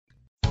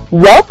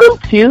Welcome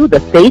to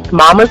the Faith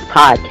Mamas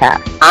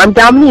Podcast. I'm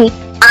Dominique.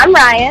 I'm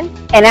Ryan.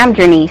 And I'm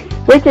Janice.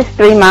 We're just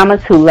three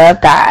mamas who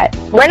love God.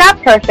 We're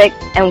not perfect,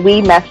 and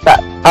we messed up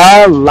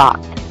a lot.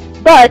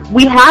 But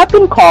we have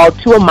been called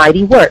to a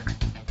mighty work,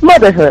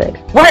 motherhood.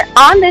 We're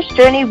on this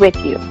journey with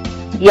you.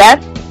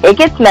 Yes, it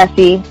gets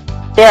messy.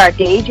 There are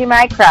days you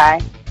might cry.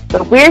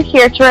 But we're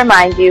here to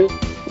remind you,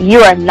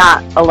 you are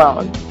not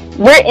alone.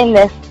 We're in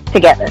this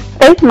together.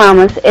 Faith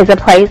Mamas is a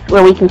place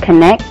where we can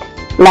connect,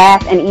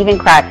 laugh, and even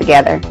cry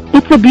together.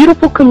 It's a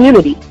beautiful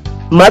community.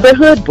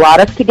 Motherhood brought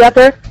us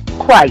together.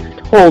 Christ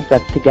holds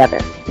us together.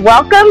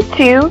 Welcome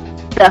to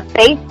the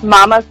Faith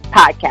Mamas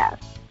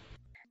Podcast.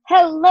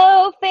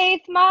 Hello,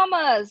 Faith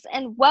Mamas,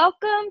 and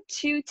welcome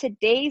to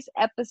today's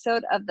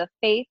episode of the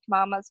Faith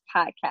Mamas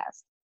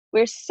Podcast.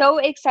 We're so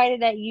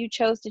excited that you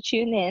chose to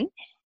tune in.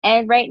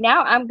 And right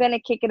now, I'm going to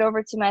kick it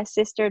over to my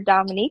sister,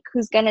 Dominique,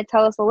 who's going to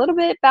tell us a little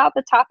bit about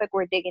the topic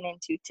we're digging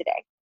into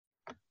today.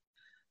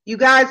 You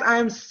guys,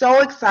 I'm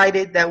so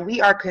excited that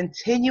we are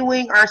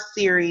continuing our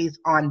series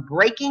on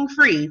breaking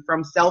free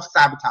from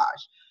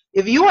self-sabotage.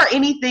 If you are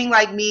anything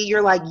like me,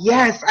 you're like,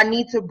 yes, I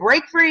need to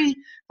break free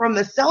from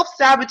the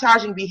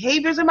self-sabotaging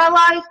behaviors in my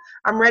life.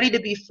 I'm ready to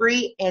be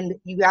free. And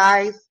you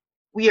guys,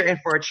 we are in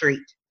for a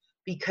treat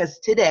because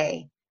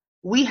today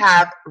we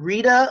have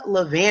Rita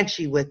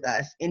Levanchi with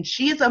us, and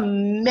she is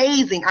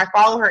amazing. I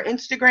follow her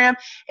Instagram,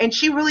 and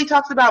she really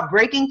talks about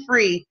breaking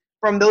free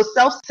from those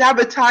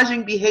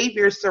self-sabotaging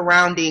behaviors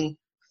surrounding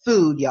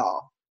food,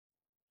 y'all.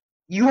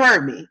 You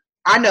heard me.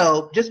 I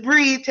know. Just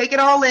breathe. Take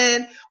it all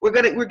in. We're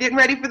getting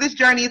ready for this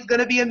journey. It's going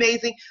to be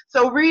amazing.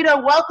 So,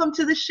 Rita, welcome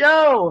to the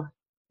show.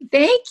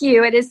 Thank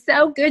you. It is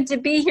so good to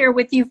be here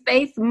with you,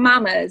 Faith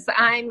Mamas.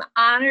 I'm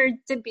honored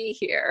to be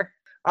here.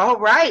 All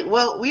right.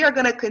 Well, we are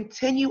going to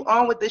continue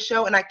on with the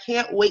show, and I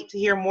can't wait to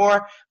hear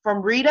more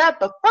from Rita.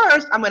 But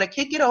first, I'm going to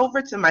kick it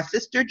over to my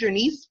sister,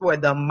 Janice, for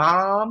the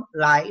Mom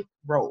Life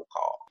Roll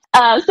Call.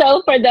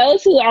 So for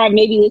those who are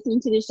maybe listening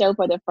to the show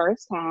for the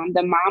first time,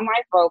 the Mom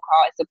Life Roll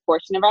Call is a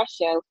portion of our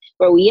show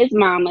where we as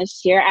mamas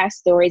share our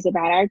stories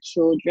about our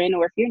children,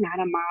 or if you're not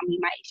a mom, you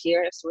might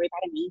share a story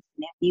about a niece,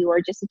 nephew, or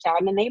just a child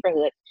in the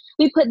neighborhood.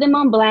 We put them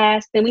on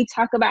blast, and we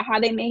talk about how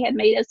they may have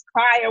made us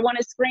cry or want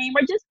to scream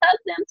or just hug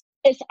them.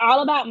 It's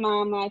all about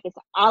mom life. It's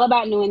all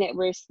about knowing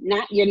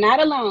that you're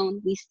not alone.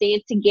 We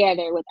stand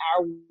together with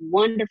our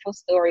wonderful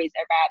stories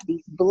about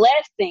these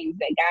blessings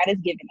that God has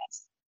given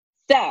us.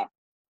 So,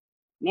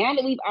 now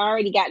that we've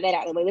already got that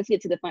out of the way, let's get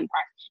to the fun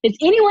part. Does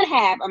anyone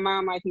have a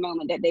mom life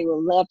moment that they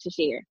would love to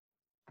share?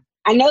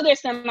 I know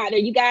there's some out there.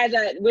 You guys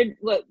we're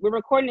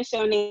recording the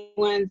show, and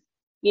everyone's,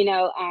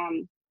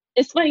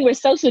 it's funny, we're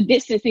social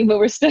distancing, but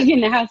we're stuck in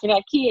the house with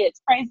our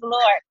kids. Praise the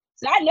Lord.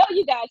 So I know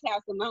you guys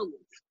have some moments.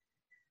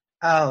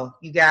 Oh,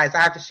 you guys, I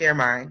have to share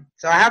mine.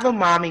 So I have a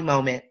mommy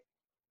moment,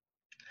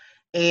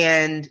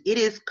 and it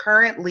is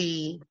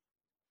currently,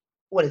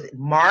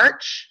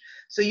 March?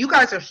 So you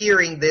guys are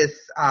hearing this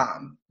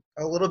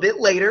a little bit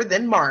later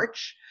than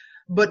March,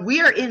 but we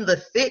are in the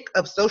thick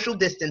of social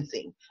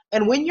distancing.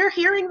 And when you're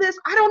hearing this,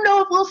 I don't know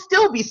if we'll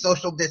still be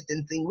social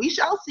distancing. We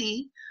shall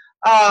see.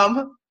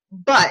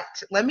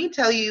 But let me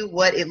tell you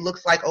what it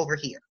looks like over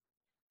here.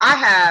 I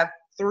have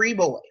three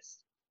boys.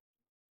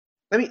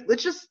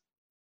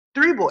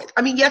 Three boys.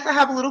 I mean, yes, I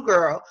have a little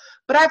girl,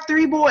 but I have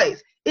three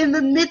boys in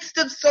the midst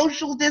of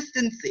social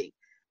distancing.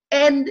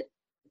 And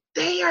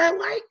they are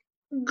like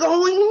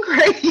going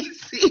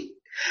crazy.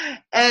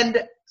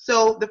 And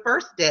so the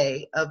first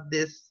day of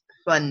this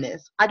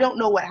funness, I don't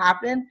know what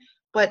happened,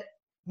 but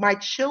my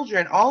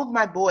children, all of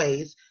my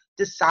boys,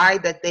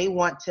 decide that they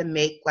want to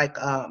make like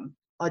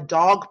a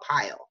dog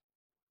pile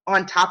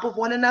on top of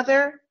one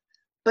another.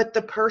 But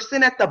the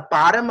person at the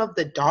bottom of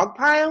the dog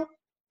pile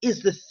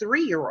is the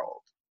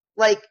 3-year-old.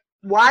 Like,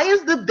 why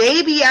is the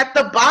baby at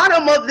the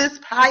bottom of this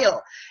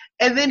pile?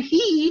 And then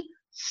he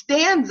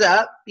stands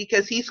up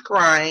because he's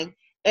crying,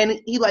 and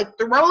he like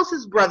throws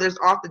his brothers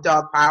off the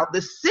dog pile. The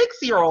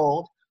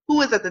 6-year-old,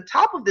 who is at the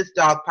top of this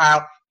dog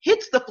pile,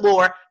 hits the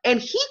floor, and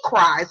he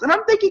cries. And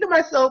I'm thinking to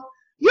myself,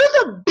 you're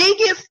the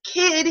biggest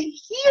kid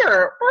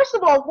here. First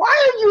of all, why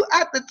are you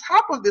at the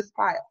top of this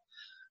pile?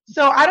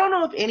 So I don't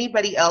know if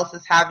anybody else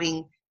is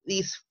having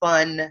these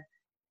fun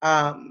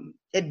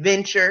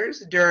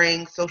adventures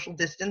during social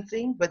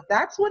distancing, but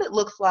that's what it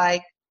looks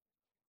like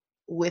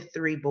with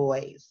three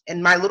boys.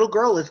 And my little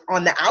girl is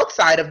on the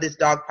outside of this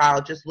dog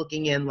pile just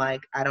looking in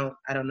like, I don't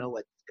know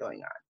what's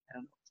going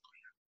on.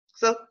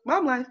 So,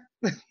 mom life.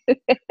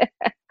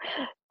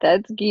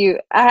 That's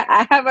cute.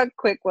 I have a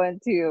quick one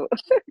too.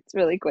 It's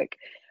really quick.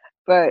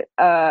 But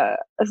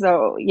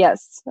so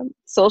yes,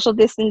 social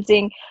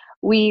distancing.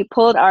 We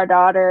pulled our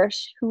daughter,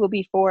 who will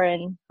be 4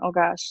 in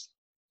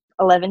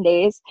 11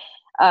 days,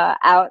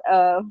 out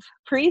of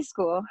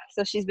preschool.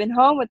 So she's been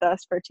home with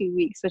us for 2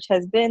 weeks, which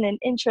has been an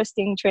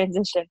interesting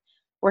transition,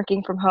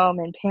 working from home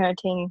and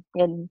parenting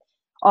and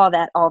all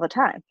that all the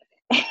time.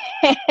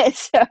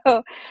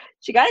 So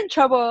she got in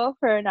trouble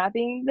for not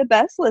being the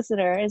best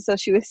listener, and so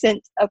she was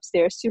sent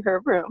upstairs to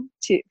her room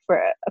for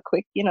a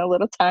quick,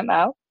 little time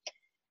out.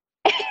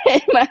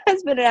 And my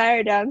husband and I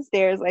are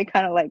downstairs, like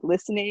kind of like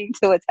listening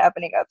to what's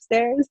happening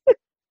upstairs.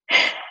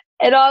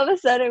 And all of a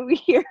sudden we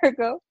hear her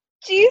go,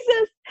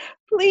 "Jesus,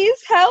 please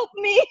help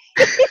me."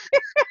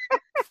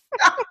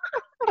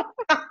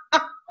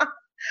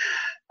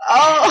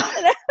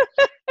 Oh.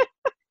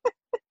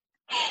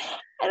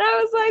 And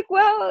I was like,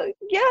 well,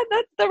 yeah,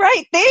 that's the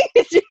right thing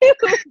to do.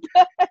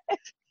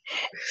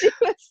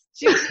 But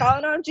she was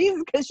calling on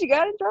Jesus because she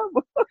got in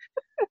trouble.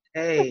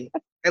 Hey,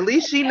 at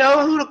least she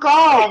knows who to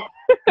call.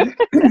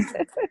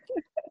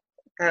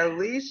 At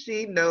least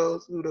she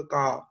knows who to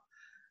call.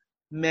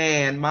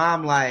 Man,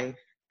 Mom Life.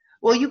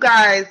 Well, you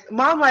guys,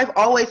 Mom Life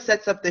always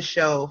sets up the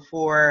show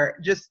for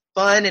just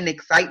fun and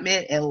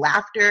excitement and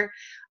laughter.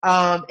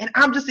 And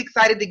I'm just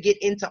excited to get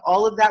into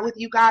all of that with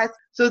you guys.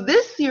 So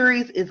this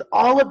series is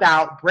all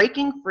about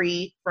breaking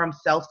free from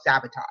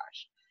self-sabotage.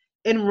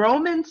 In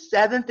Romans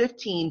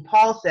 7:15,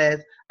 Paul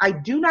says, "I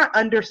do not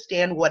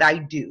understand what I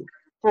do.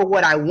 For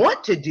what I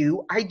want to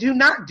do, I do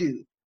not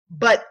do.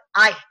 But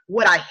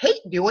what I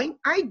hate doing,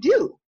 I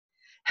do."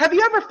 Have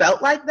you ever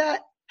felt like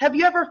that? Have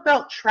you ever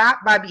felt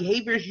trapped by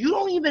behaviors you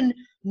don't even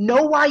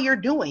know why you're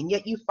doing,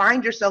 yet you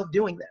find yourself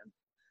doing them?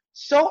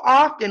 So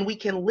often we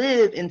can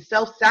live in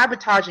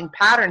self-sabotaging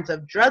patterns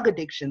of drug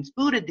addictions,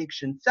 food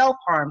addiction,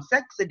 self-harm,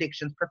 sex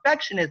addictions,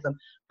 perfectionism,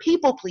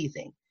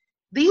 people-pleasing.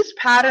 These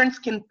patterns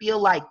can feel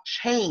like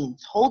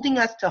chains holding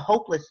us to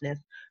hopelessness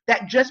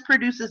that just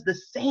produces the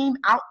same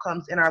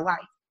outcomes in our life.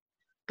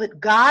 But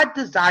God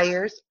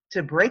desires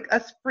to break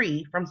us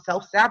free from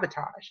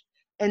self-sabotage.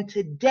 And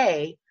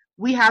today,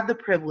 we have the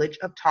privilege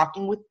of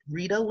talking with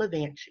Rita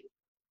Levanchi.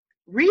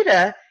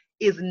 Rita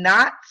is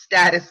not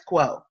status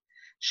quo.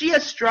 She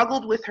has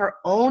struggled with her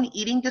own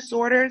eating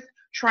disorders,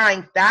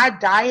 trying fad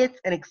diets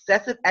and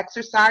excessive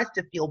exercise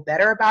to feel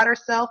better about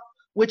herself,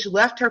 which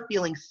left her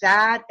feeling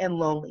sad and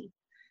lonely.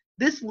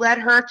 This led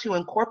her to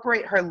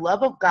incorporate her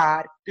love of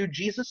God through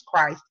Jesus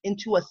Christ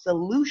into a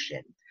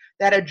solution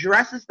that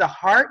addresses the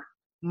heart,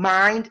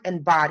 mind,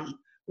 and body,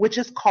 which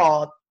is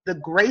called the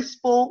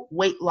Graceful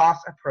Weight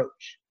Loss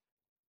Approach.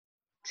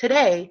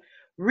 Today,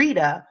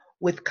 Rita,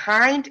 with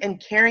kind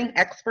and caring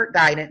expert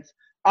guidance,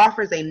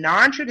 offers a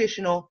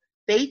non-traditional,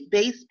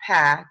 faith-based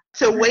path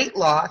to weight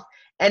loss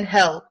and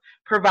health,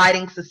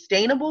 providing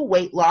sustainable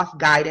weight loss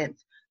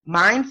guidance,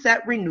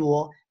 mindset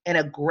renewal, and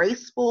a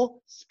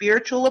graceful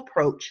spiritual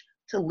approach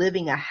to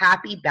living a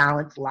happy,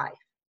 balanced life.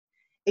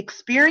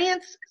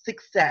 Experience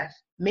success,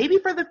 maybe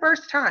for the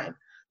first time,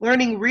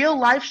 learning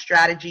real-life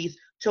strategies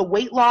to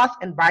weight loss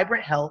and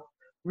vibrant health.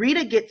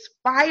 Rita gets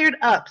fired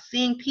up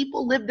seeing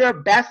people live their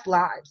best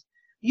lives.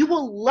 You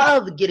will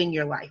love getting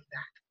your life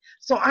back.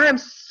 So I am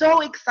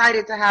so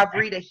excited to have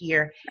Rita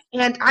here.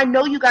 And I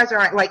know you guys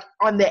are like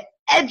on the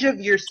edge of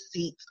your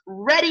seats,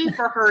 ready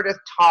for her to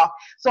talk.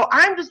 So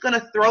I'm just going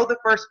to throw the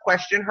first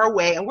question her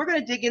way, and we're going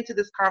to dig into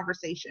this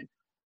conversation.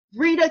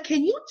 Rita,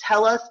 can you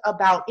tell us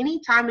about any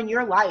time in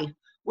your life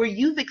where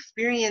you've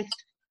experienced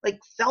like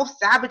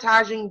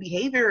self-sabotaging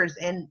behaviors,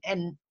 and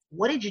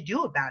what did you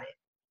do about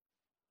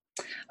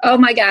it? Oh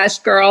my gosh,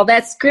 girl,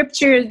 that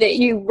scripture that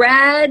you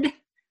read,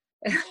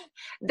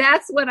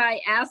 that's what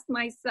I asked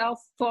myself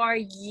for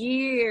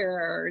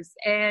years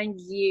and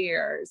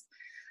years.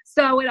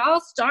 So it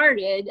all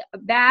started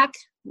back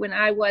when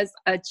I was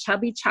a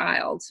chubby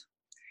child.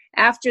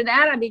 After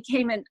that, I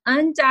became an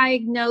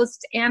undiagnosed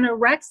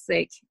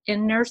anorexic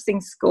in nursing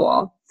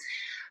school,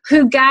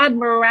 who God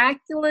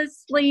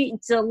miraculously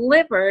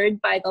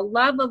delivered by the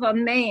love of a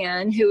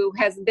man who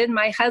has been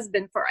my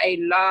husband for a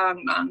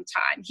long, long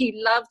time.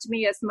 He loved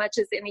me as much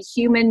as any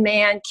human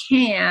man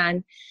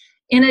can.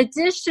 In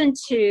addition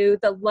to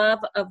the love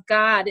of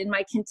God and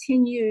my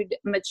continued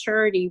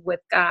maturity with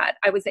God,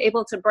 I was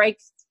able to break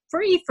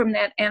free from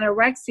that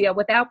anorexia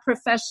without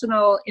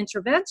professional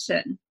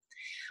intervention.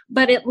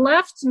 But it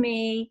left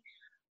me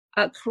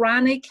a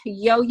chronic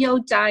yo-yo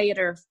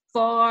dieter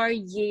for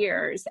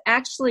years,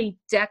 actually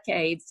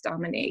decades,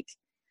 Dominique.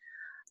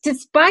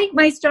 Despite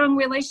my strong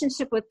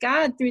relationship with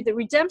God through the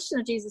redemption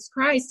of Jesus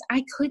Christ,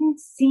 I couldn't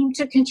seem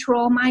to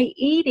control my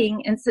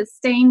eating and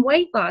sustain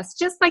weight loss,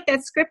 just like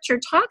that scripture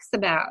talks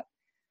about.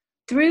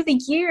 Through the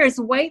years,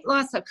 weight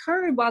loss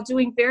occurred while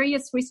doing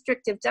various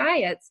restrictive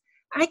diets.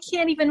 I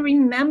can't even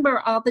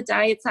remember all the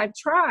diets I've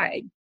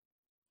tried.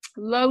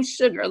 Low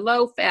sugar,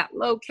 low fat,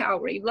 low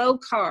calorie, low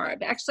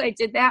carb. Actually, I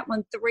did that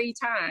one 3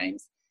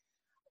 times.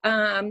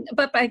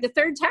 But by the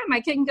 3rd time,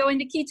 I couldn't go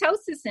into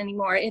ketosis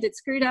anymore. It had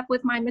screwed up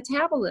with my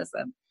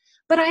metabolism.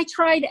 But I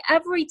tried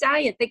every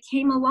diet that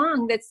came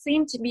along that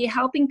seemed to be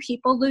helping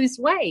people lose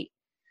weight.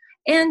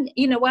 And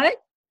you know what?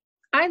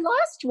 I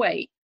lost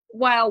weight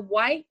while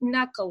white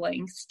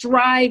knuckling,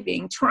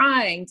 striving,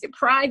 trying,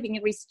 depriving,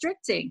 and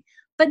restricting.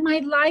 But my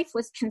life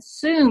was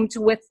consumed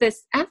with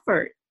this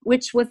effort,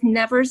 which was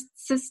never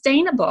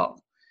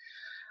sustainable.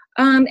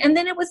 And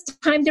then it was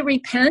time to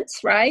repent,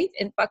 right?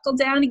 And buckle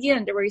down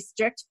again to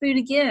restrict food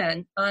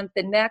again on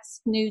the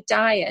next new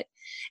diet.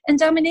 And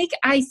Dominique,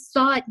 I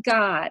sought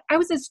God. I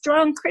was a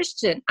strong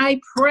Christian.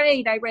 I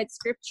prayed. I read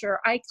scripture.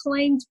 I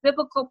claimed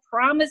biblical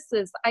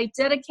promises. I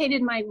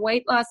dedicated my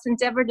weight loss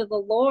endeavor to the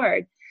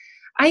Lord.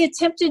 I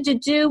attempted to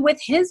do with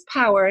his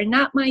power and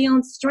not my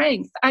own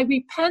strength. I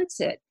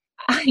repented.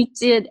 I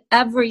did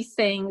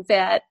everything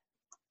that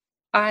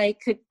I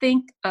could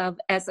think of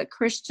as a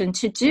Christian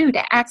to do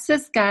to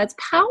access God's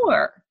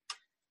power.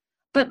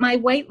 But my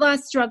weight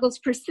loss struggles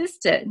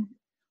persisted.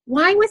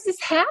 Why was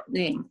this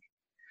happening?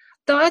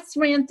 Thoughts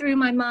ran through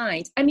my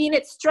mind. I mean,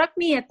 it struck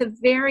me at the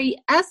very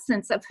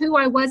essence of who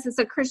I was as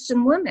a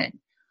Christian woman.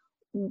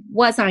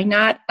 Was I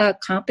not a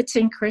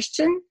competent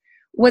Christian?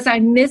 Was I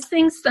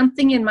missing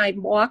something in my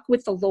walk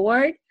with the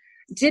Lord?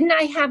 Didn't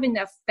I have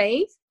enough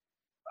faith?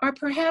 Or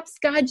perhaps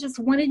God just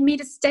wanted me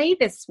to stay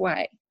this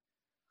way?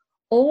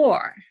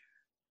 Or,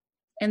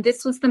 and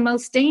this was the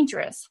most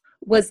dangerous,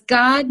 was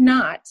God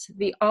not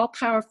the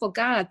all-powerful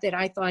God that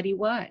I thought he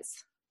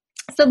was?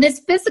 So this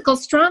physical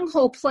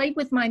stronghold played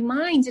with my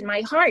mind and my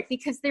heart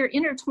because they're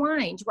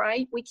intertwined,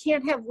 right? We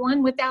can't have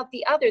one without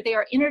the other. They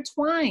are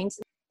intertwined.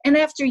 And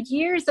after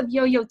years of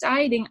yo-yo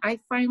dieting, I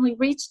finally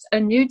reached a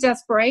new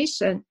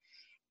desperation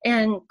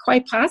and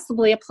quite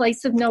possibly a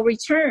place of no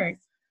return.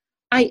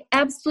 I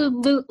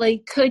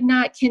absolutely could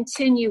not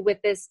continue with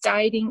this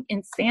dieting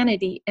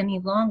insanity any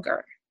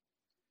longer.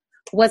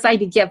 Was I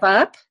to give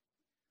up?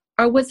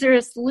 Or was there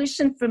a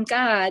solution from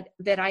God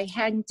that I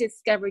hadn't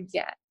discovered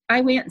yet?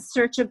 I went in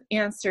search of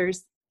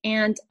answers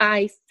and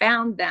I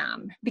found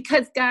them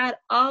because God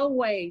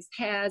always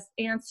has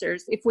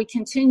answers if we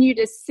continue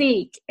to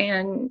seek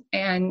and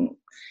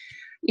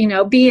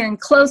be in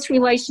close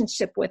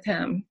relationship with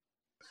him.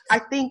 I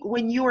think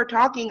when you were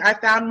talking, I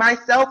found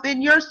myself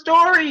in your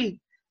story.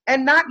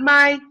 And not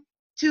my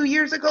 2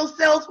 years ago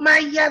self, my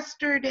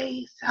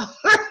yesterday self.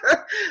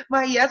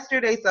 My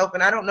yesterday self.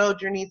 And I don't know,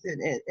 Janice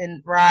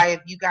and Rye,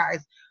 if you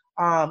guys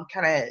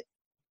kind of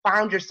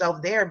found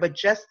yourself there, but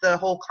just the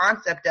whole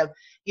concept of,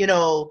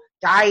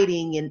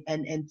 dieting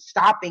and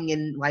stopping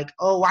and like,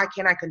 oh, why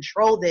can't I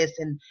control this?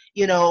 And,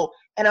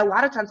 and a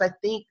lot of times I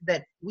think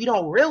that we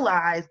don't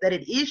realize that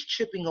it is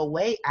chipping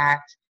away at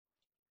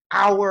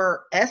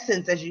our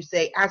essence, as you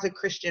say, as a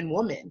Christian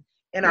woman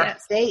and our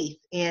faith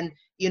and,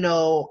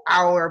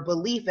 our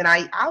belief. And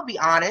I'll be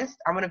honest,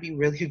 I'm going to be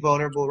really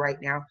vulnerable right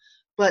now.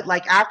 But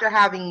like after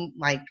having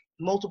like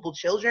multiple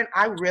children,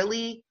 I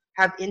really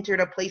have entered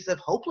a place of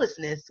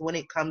hopelessness when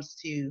it comes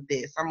to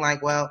this. I'm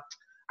like, well,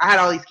 I had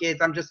all these kids.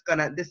 I'm just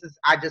gonna, this is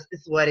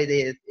what it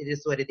is. It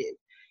is what it is.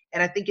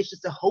 And I think it's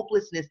just a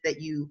hopelessness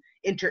that you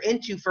enter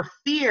into for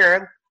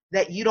fear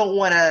that you don't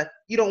want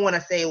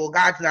to say, well,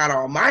 God's not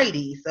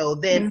almighty. So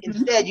then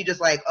instead you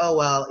just like, oh,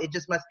 well, it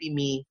just must be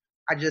me.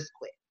 I just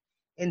quit.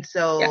 And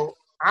so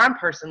I'm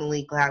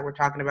personally glad we're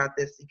talking about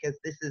this because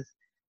this is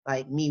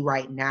like me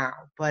right now.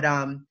 But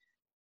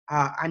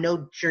I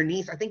know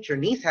Janice, I think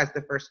Janice has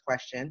the first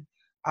question.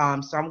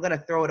 So I'm going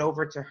to throw it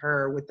over to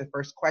her with the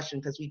first question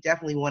because we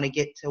definitely want to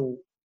get to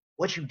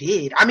what you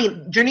did. I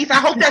mean, Janice, I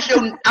hope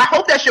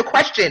that's your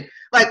question.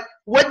 Like,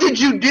 what did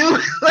you do?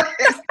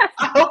 I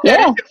hope that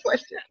is your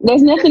question.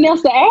 There's nothing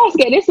else to ask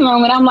at this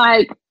moment. I'm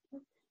like,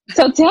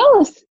 so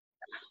tell us.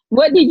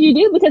 What did you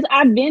do? Because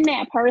I've been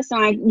that person,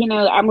 like,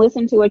 I'm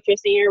listening to what you're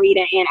saying,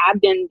 Rita, and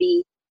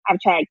I've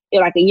tried,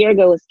 like a year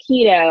ago was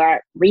keto. I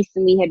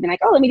recently had been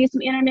like, oh, let me do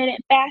some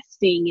intermittent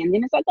fasting. And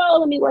then it's like, oh,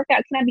 let me work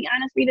out. Can I be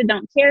honest, Rita?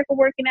 Don't care for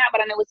working out,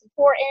 but I know it's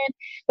important.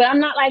 But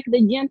I'm not like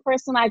the gym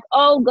person, like,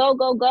 oh, go,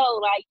 go, go.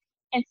 Like,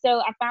 and so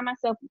I find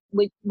myself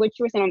with what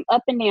you were saying, I'm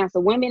up and down.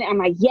 So 1 minute, I'm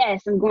like,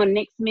 yes, I'm going the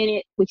next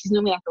minute, which is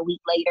normally like a week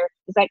later.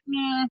 It's like,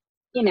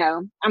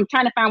 I'm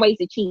trying to find ways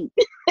to cheat,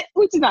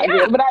 which is not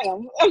good, but I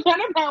am. I'm trying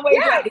to find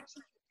ways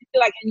to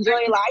like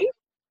enjoy life.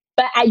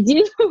 But I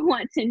do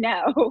want to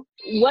know,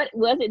 what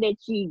was it that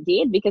you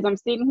did? Because I'm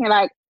sitting here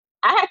like,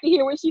 I have to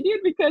hear what she did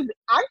because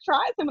I've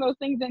tried some of those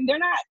things and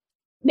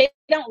they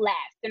don't last.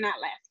 They're not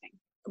lasting.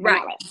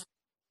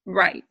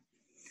 Right.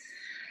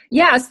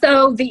 Yeah,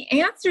 so the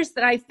answers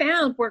that I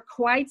found were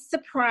quite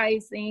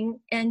surprising,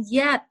 and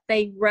yet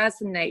they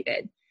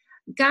resonated.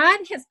 God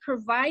has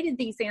provided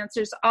these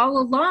answers all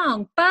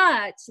along,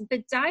 but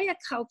the diet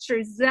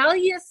culture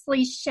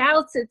zealously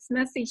shouts its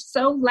message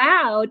so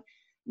loud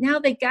now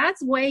that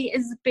God's way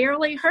is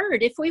barely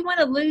heard. If we want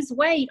to lose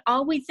weight,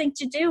 all we think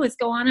to do is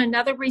go on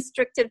another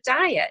restrictive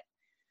diet.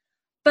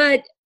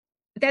 But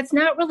that's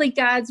not really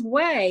God's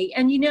way.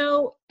 And,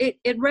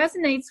 it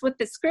resonates with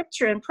the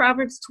scripture in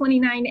Proverbs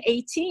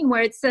 29:18,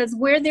 where it says,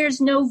 where there's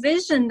no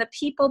vision, the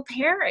people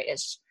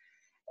perish.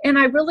 And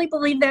I really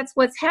believe that's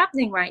what's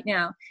happening right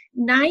now.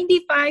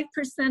 95%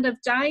 of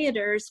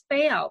dieters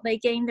fail. They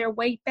gain their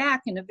weight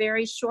back in a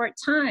very short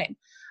time.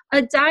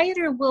 A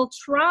dieter will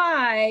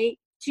try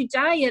to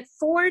diet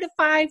 4 to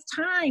 5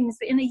 times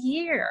in a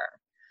year.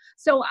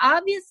 So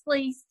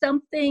obviously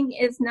something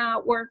is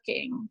not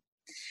working.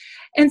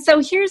 And so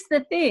here's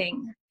the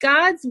thing.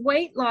 God's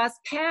weight loss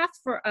path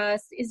for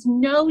us is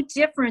no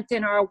different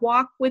than our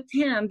walk with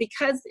him,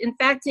 because in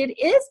fact, it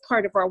is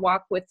part of our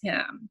walk with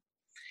him.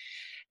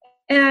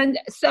 And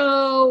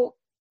so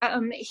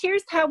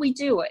here's how we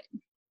do it.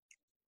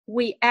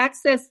 We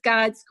access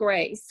God's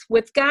grace.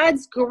 With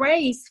God's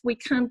grace, we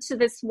come to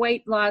this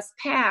weight loss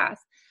path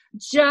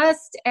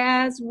just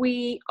as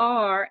we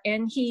are,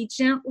 and he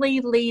gently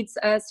leads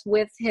us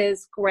with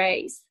his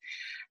grace.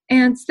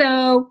 And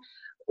so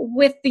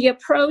with the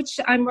approach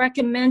I'm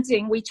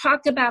recommending, we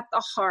talk about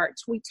the heart,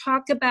 we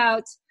talk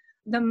about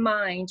the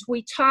mind,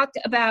 we talk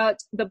about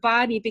the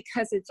body,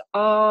 because it's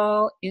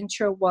all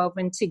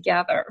interwoven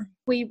together.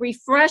 We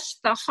refresh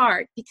the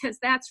heart because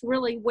that's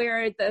really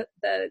where the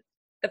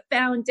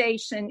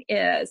foundation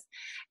is.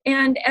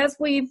 And as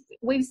we've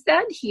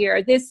said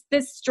here, this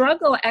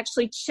struggle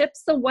actually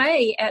chips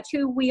away at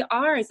who we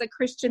are as a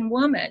Christian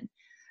woman.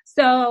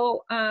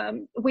 So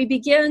we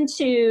begin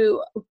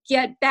to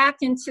get back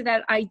into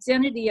that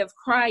identity of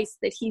Christ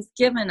that he's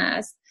given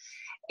us.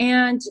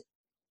 And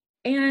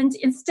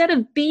instead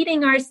of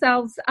beating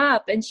ourselves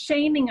up and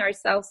shaming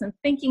ourselves and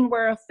thinking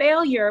we're a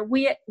failure,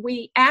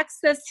 we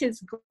access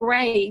his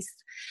grace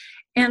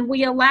and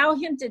we allow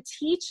him to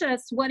teach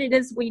us what it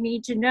is we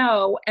need to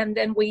know, and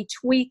then we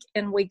tweak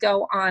and we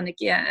go on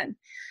again.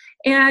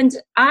 And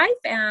I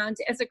found,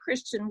 as a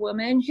Christian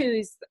woman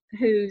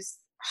whose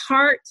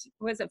heart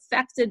was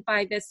affected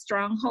by this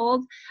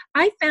stronghold,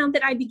 I found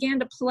that I began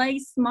to play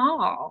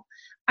small.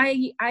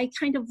 I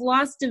kind of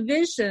lost a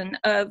vision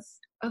of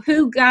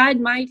who God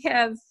might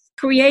have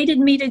created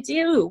me to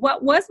do.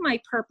 What was my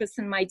purpose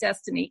and my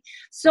destiny?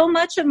 So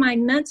much of my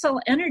mental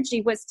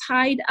energy was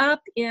tied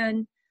up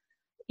in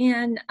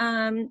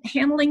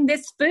handling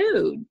this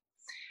food.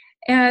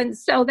 And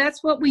so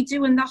that's what we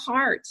do in the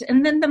heart.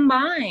 And then the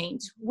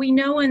mind. We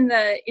know in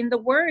the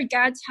word,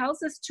 God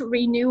tells us to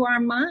renew our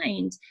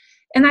mind.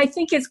 And I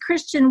think as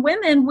Christian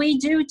women, we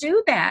do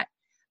that.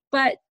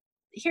 But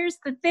here's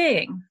the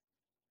thing.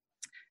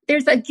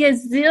 There's a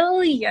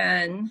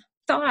gazillion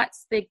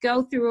thoughts that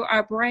go through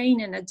our brain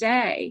in a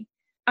day.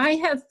 I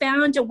have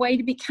found a way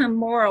to become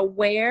more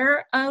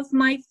aware of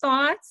my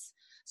thoughts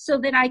so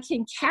that I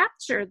can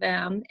capture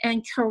them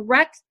and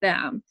correct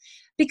them.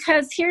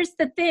 Because here's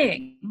the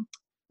thing.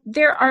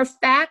 There are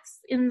facts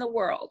in the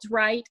world,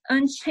 right?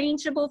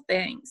 Unchangeable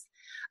things.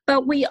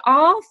 But we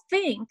all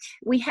think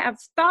we have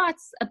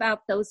thoughts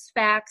about those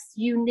facts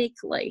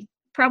uniquely.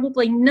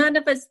 Probably none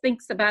of us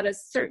thinks about a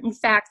certain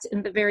fact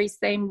in the very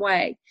same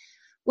way.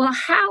 Well,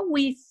 how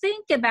we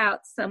think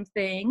about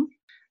something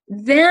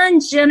then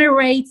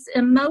generates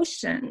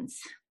emotions.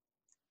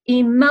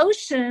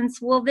 Emotions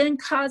will then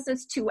cause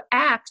us to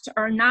act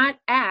or not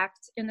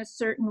act in a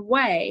certain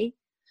way,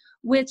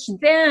 which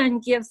then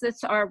gives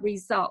us our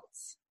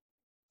results.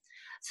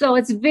 So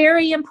it's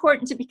very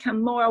important to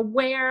become more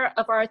aware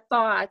of our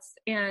thoughts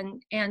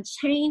and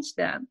change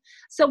them.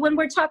 So when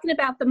we're talking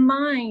about the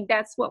mind,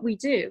 that's what we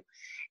do.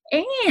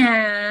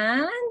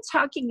 And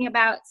talking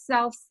about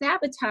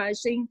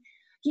self-sabotaging,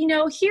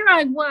 here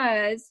I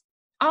was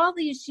all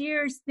these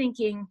years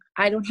thinking,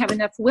 I don't have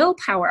enough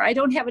willpower. I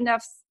don't have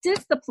enough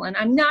discipline.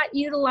 I'm not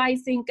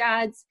utilizing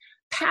God's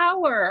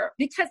power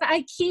because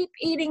I keep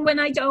eating when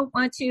I don't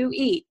want to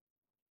eat,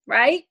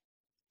 right?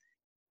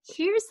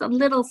 Here's a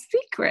little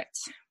secret.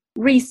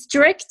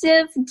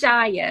 Restrictive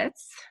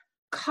diets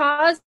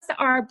cause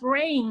our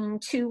brain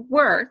to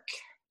work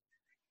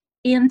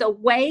in the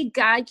way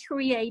God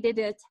created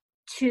it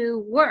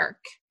to work.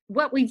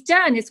 What we've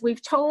done is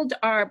we've told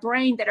our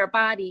brain that our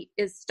body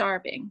is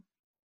starving.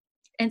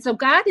 And so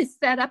God has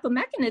set up a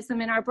mechanism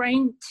in our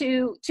brain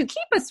to keep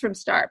us from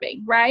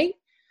starving, right?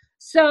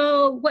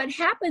 So what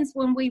happens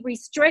when we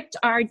restrict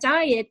our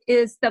diet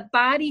is the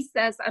body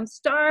says, I'm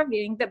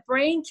starving. The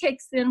brain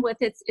kicks in with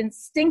its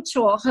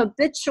instinctual,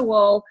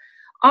 habitual,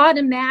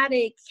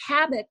 automatic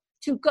habit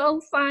to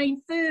go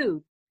find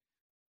food.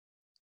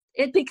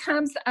 It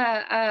becomes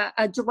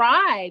a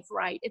drive,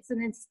 right? It's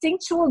an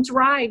instinctual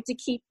drive to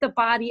keep the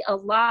body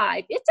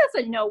alive. It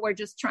doesn't know we're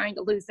just trying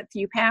to lose a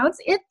few pounds.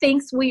 It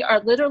thinks we are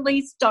literally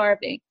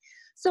starving.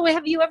 So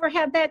have you ever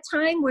had that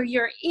time where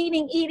you're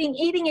eating,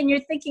 and you're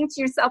thinking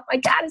to yourself, I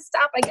gotta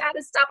stop.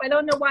 I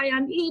don't know why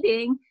I'm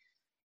eating.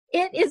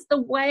 It is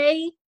the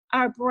way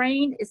our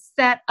brain is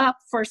set up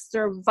for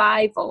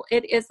survival.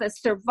 It is a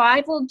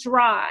survival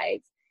drive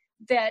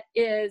that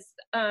is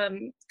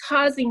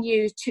causing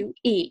you to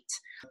eat.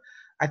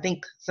 I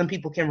think some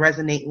people can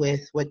resonate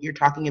with what you're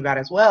talking about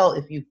as well.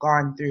 If you've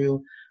gone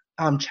through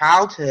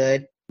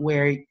childhood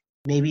where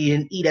maybe you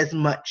didn't eat as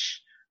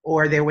much,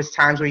 or there was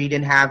times where you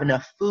didn't have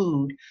enough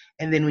food.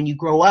 And then when you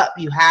grow up,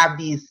 you have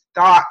these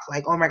thoughts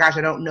like, oh my gosh,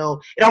 I don't know.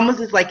 It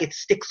almost is like it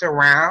sticks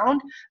around.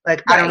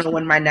 Like, right. I don't know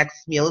when my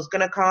next meal is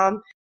going to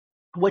come.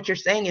 What you're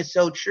saying is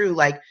so true.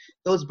 Like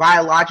those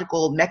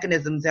biological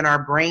mechanisms in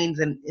our brains,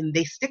 and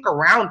they stick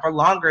around for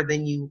longer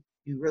than you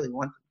really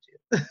want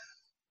them to.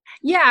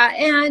 Yeah,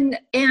 and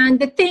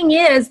the thing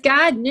is,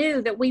 God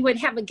knew that we would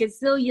have a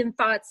gazillion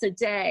thoughts a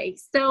day.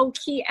 So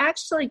he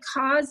actually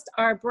caused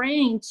our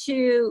brain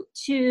to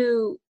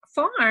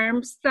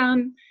farm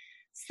some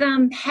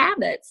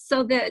habits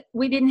so that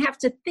we didn't have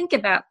to think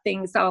about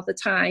things all the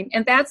time.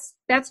 And that's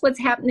what's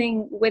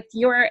happening with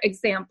your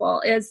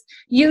example, is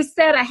you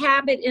set a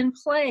habit in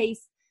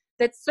place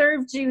that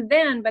served you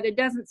then, but it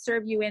doesn't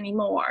serve you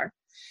anymore.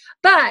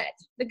 But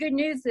the good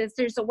news is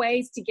there's a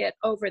ways to get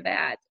over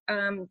that.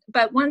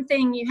 But one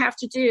thing you have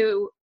to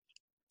do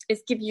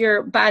is give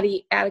your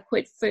body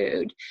adequate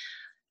food,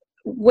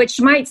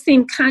 which might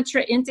seem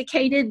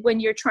contraindicated when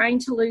you're trying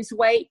to lose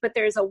weight, but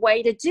there's a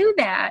way to do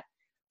that,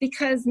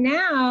 because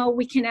now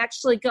we can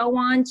actually go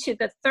on to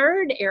the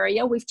third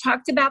area. We've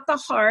talked about the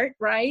heart,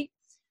 right?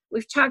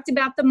 We've talked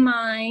about the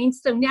mind.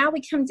 So now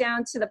we come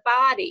down to the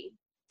body.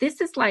 This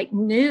is like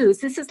news.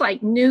 This is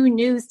like new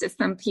news to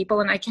some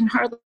people, and I can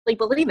hardly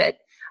believe it.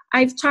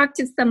 I've talked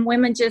to some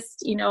women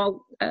just,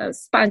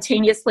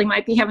 spontaneously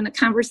might be having a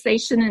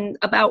conversation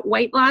about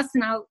weight loss,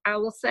 and I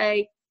will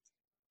say,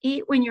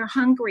 eat when you're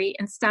hungry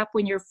and stop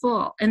when you're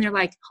full. And they're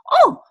like,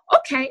 oh,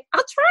 okay,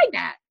 I'll try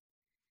that.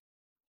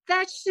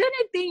 That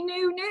shouldn't be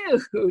new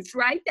news,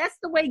 right? That's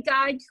the way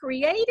God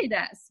created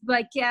us.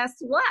 But guess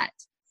what?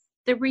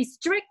 The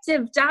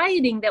restrictive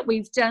dieting that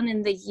we've done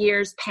in the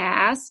years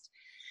past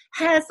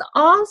has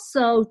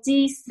also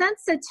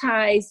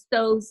desensitized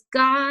those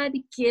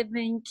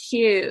God-given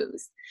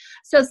cues.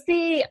 So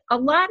see, a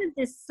lot of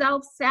this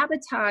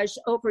self-sabotage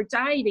over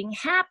dieting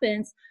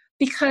happens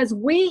because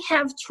we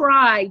have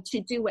tried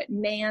to do it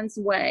man's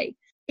way.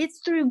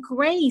 It's through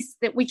grace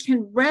that we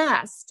can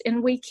rest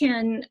and we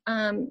can,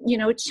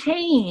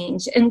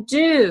 change and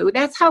do.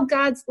 That's how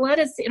God's led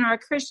us in our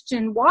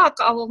Christian walk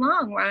all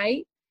along,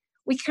 right?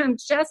 We come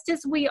just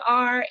as we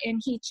are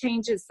and he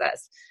changes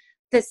us.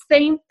 The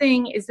same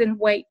thing is in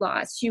weight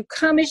loss. You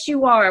come as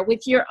you are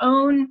with your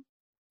own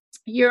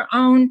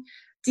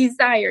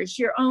desires,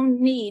 your own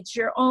needs,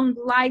 your own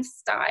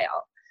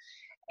lifestyle,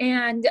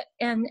 and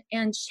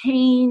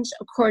change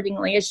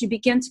accordingly as you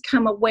begin to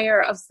become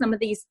aware of some of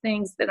these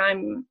things that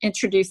I'm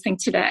introducing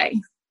today.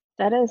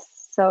 That is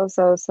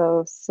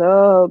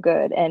so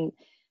good. And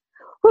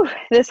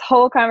this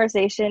whole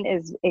conversation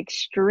is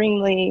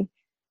extremely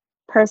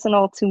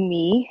personal to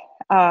me,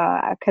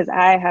 because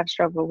I have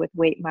struggled with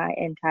weight my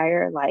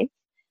entire life.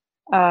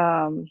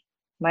 When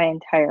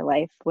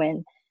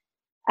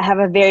I have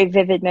a very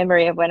vivid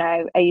memory of when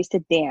I used to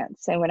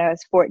dance, and when I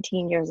was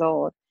 14 years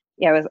old.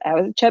 Yeah, I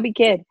was a chubby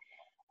kid,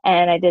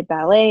 and I did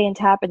ballet and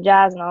tap and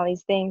jazz and all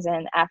these things.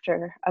 And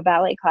after a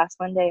ballet class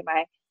one day,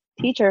 my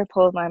teacher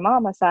pulled my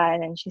mom aside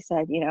and she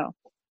said,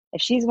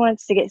 if she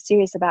wants to get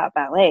serious about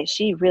ballet,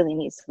 she really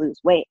needs to lose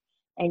weight,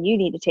 and you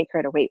need to take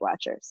her to Weight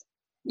Watchers.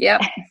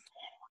 Yep.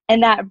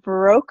 And that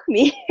broke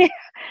me.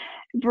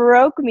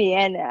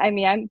 And I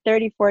mean, I'm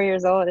 34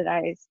 years old and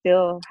I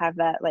still have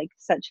that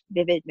such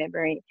vivid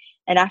memory.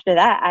 And after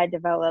that, I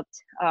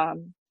developed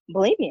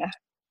bulimia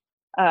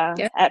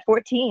at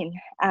 14.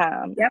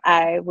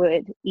 I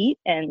would eat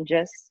and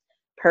just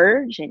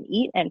purge and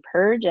eat and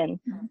purge. And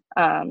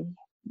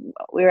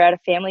we were at a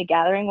family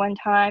gathering one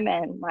time,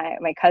 and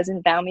my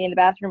cousin found me in the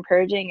bathroom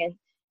purging, and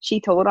she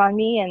told on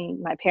me,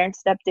 and my parents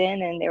stepped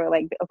in and they were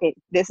like, okay,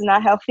 this is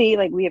not healthy.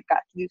 We have got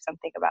to do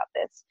something about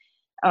this.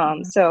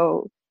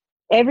 So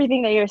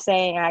everything that you're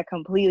saying, I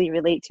completely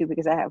relate to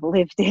because I have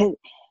lived it.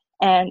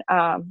 And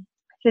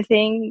the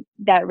thing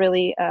that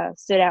really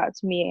stood out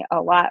to me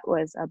a lot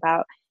was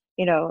about,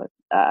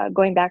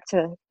 going back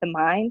to the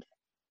mind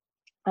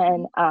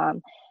and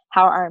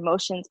how our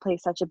emotions play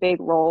such a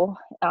big role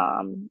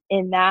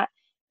in that.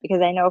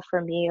 Because I know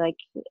for me,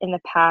 in the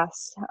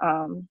past,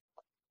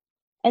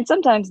 and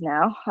sometimes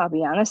now, I'll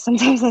be honest,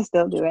 sometimes I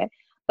still do it.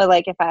 But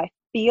if I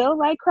feel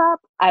like crap,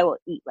 I will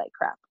eat like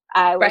crap.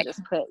 I will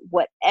just put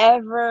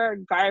whatever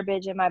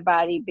garbage in my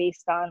body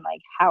based on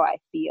how I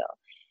feel.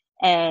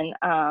 And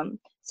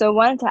so I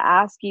wanted to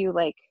ask you,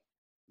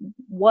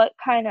 what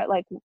kind of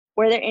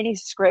were there any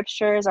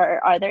scriptures,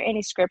 or are there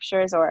any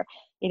scriptures, or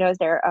is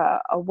there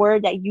a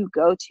word that you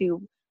go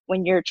to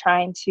when you're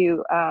trying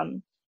to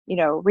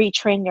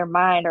retrain your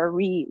mind or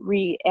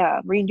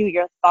renew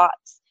your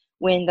thoughts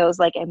when those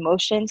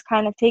emotions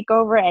kind of take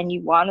over and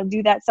you want to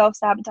do that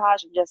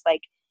self-sabotage and just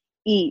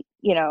eat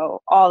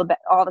all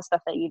the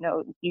stuff that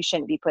you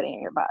shouldn't be putting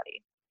in your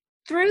body?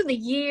 Through the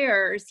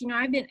years,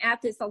 I've been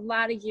at this a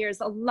lot of years.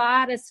 A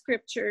lot of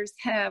scriptures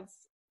have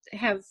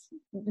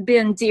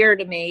been dear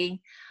to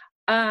me.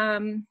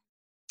 The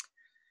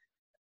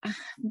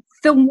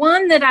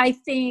one that I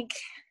think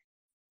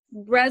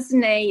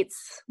resonates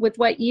with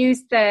what you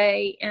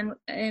say and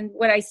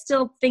what I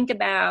still think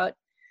about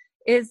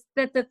is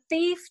that the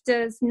thief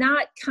does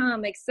not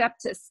come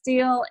except to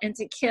steal and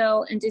to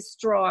kill and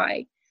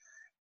destroy.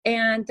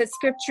 And the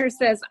scripture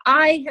says,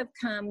 I have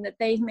come that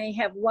they may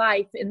have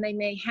life and they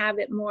may have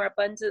it more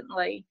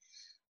abundantly.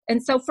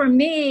 And so for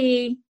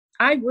me,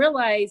 I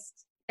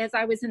realized as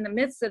I was in the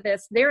midst of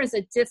this, there is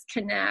a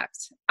disconnect.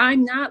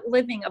 I'm not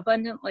living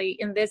abundantly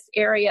in this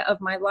area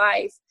of my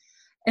life.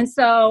 And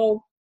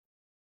so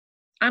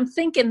I'm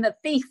thinking the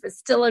thief is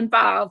still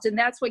involved, and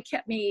that's what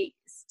kept me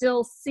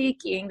still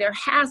seeking. There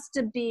has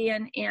to be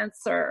an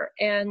answer.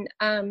 And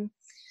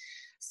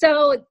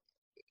so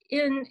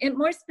in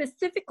more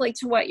specifically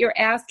to what you're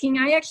asking,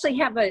 I actually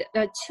have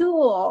a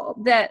tool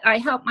that I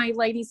help my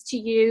ladies to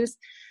use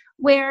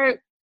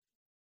where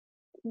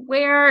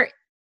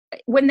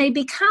when they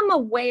become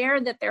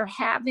aware that they're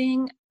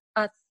having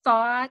a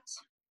thought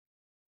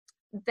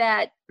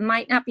that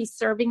might not be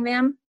serving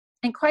them,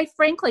 and quite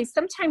frankly,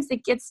 sometimes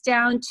it gets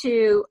down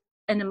to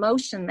an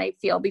emotion they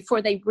feel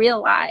before they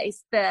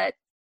realize that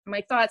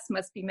my thoughts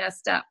must be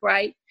messed up,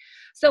 right?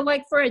 So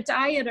like for a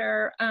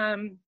dieter,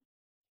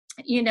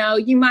 you know,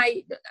 you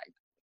might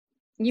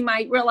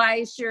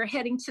realize you're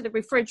heading to the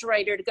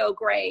refrigerator to go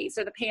graze,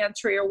 or the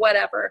pantry, or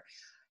whatever.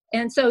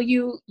 And so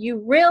you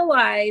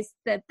realize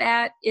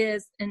that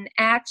is an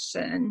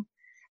action,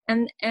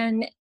 and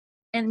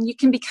you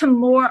can become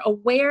more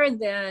aware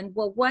then,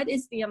 well, what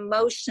is the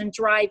emotion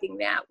driving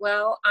that?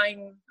 Well,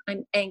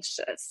 I'm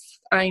anxious,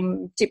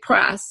 I'm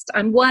depressed,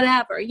 I'm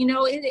whatever. You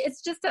know,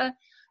 it's just a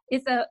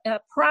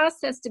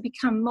process to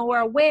become more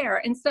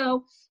aware. And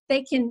so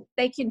they can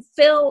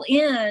fill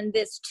in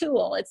this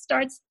tool. It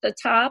starts at the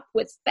top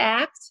with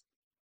fact,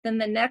 then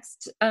the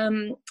next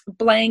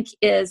blank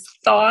is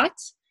thought,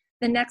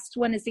 the next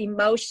one is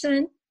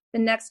emotion, the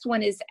next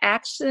one is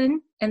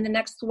action, and the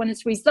next one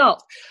is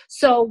result.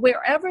 So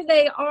wherever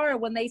they are,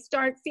 when they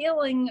start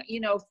feeling, you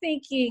know,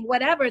 thinking,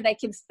 whatever, they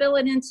can fill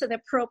it into the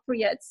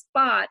appropriate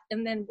spot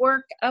and then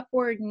work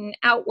upward and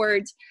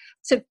outward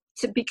to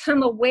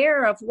become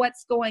aware of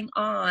what's going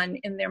on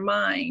in their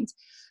mind.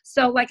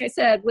 So like I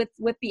said, with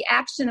the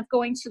action of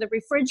going to the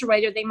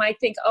refrigerator, they might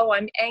think, oh,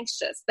 I'm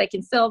anxious. They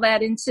can fill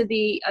that into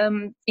the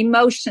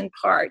emotion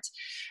part.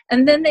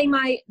 And then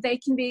they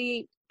can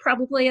be,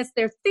 probably as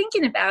they're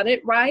thinking about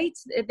it, right,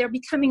 they're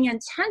becoming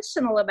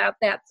intentional about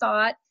that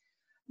thought,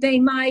 they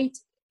might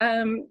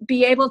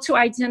be able to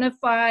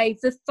identify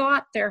the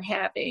thought they're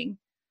having.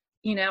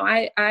 You know,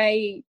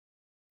 I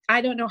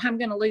don't know how I'm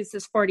going to lose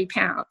this 40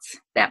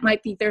 pounds. That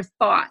might be their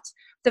thought.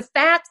 The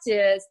fact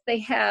is they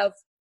have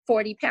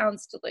 40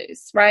 pounds to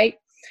lose, right?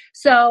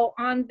 So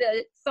on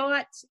the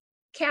thought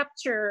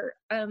capture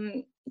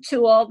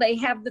tool, they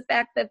have the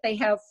fact that they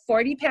have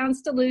 40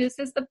 pounds to lose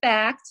as the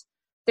fact.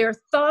 Their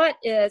thought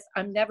is,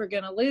 I'm never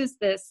going to lose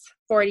this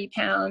 40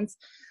 pounds.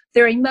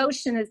 Their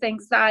emotion is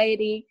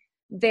anxiety.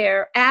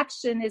 Their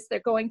action is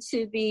they're going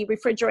to the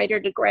refrigerator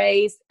to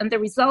graze. And the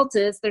result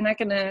is they're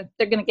going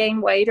to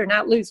gain weight or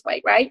not lose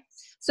weight, right?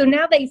 So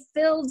now they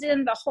filled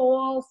in the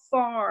whole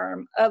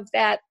farm of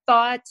that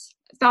thought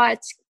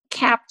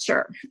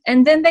capture.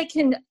 And then they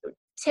can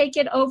take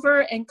it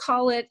over and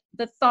call it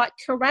the thought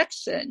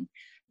correction.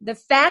 The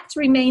fact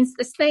remains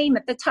the same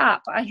at the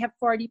top. I have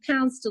 40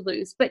 pounds to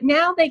lose. But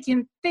now they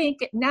can think,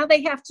 now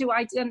they have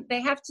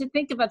to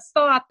think of a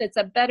thought that's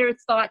a better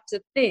thought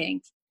to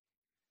think,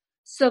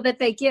 so that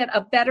they get a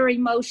better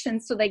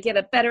emotion, so they get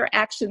a better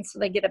action, so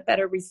they get a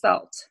better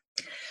result.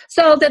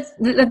 So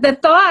the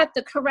thought,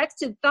 the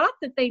corrected thought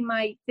that they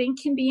might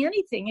think can be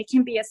anything. It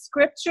can be a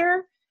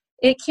scripture.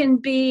 It can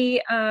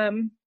be a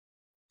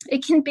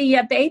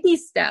baby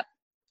step.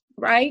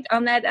 Right?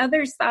 On that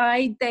other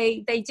side,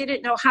 they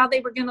didn't know how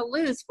they were going to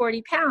lose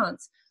 40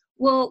 pounds.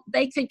 Well,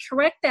 they could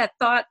correct that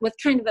thought with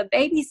kind of a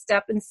baby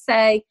step and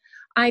say,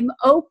 I'm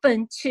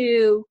open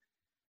to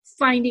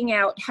finding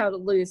out how to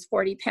lose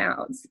 40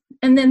 pounds.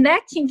 And then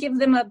that can give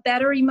them a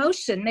better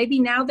emotion. Maybe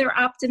now they're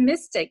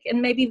optimistic,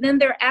 and maybe then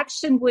their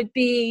action would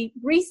be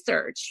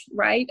research,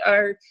 right?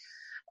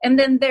 And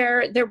then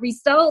their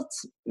result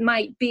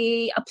might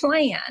be a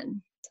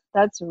plan.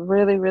 That's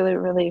really, really,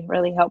 really,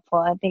 really helpful.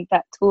 I think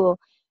that tool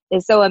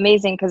is so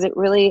amazing because it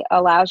really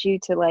allows you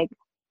to like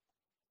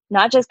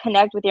not just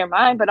connect with your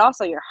mind, but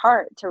also your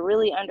heart, to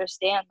really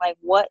understand like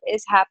what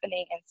is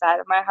happening inside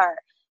of my heart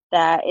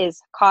that is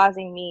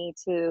causing me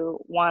to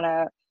want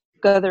to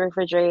go to the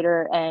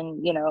refrigerator and,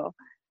 you know,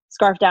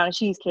 scarf down a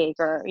cheesecake,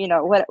 or, you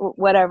know,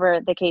 whatever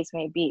the case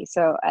may be.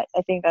 So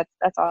I think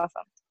that's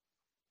awesome.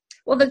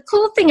 Well, the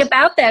cool thing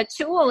about that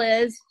tool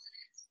is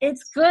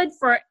it's good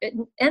for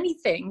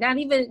anything,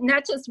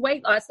 not just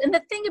weight loss. And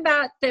the thing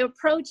about the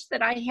approach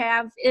that I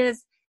have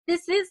is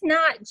this is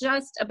not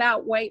just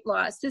about weight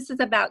loss. This is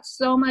about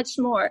so much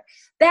more.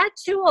 That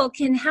tool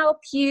can help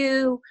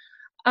you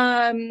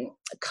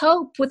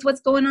cope with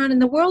what's going on in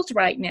the world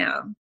right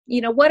now.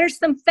 You know, what are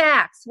some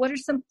facts? What are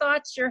some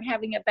thoughts you're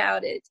having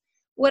about it?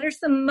 What are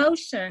some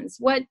emotions?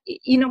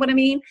 You know what I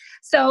mean?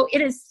 So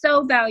it is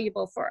so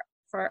valuable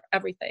for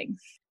everything.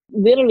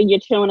 Literally, you're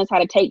showing us how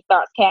to take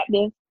thoughts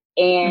captive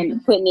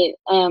and putting it,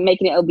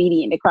 making it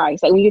obedient to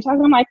Christ. Like when you're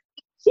talking, I'm like,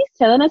 she's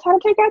telling us how to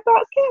take our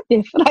thoughts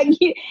captive,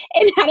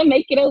 and how to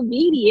make it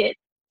obedient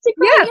to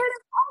Christ. Yeah. That's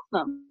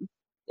awesome.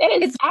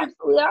 That is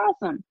absolutely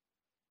awesome.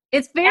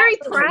 It's very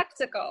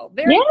practical.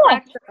 Very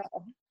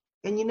practical.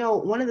 And you know,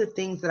 one of the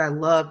things that I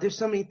love, there's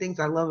so many things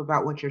I love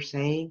about what you're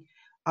saying,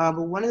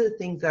 but one of the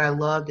things that I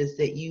loved is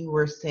that you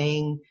were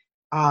saying,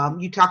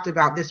 you talked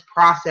about this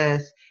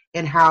process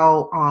and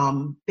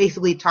how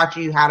basically taught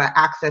you how to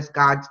access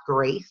God's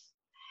grace.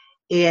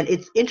 And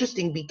it's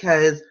interesting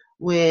because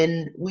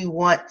when we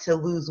want to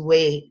lose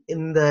weight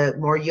in the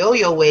more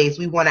yo-yo ways,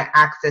 we want to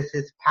access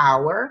his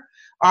power.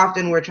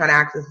 Often we're trying to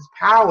access his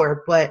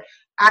power, but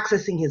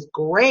accessing his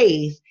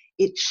grace,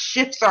 it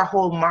shifts our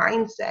whole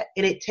mindset,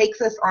 and it takes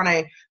us on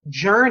a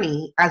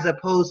journey as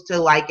opposed to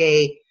like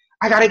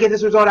I got to get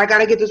this result. I got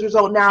to get this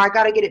result now. I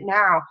got to get it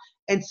now.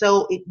 And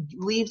so it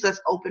leaves us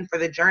open for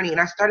the journey.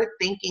 And I started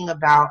thinking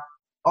about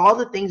all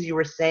the things you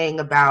were saying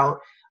about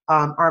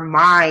our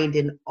mind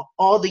and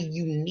all the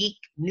unique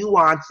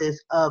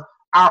nuances of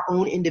our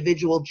own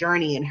individual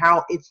journey, and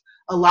how it's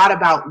a lot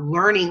about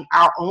learning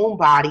our own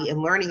body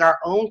and learning our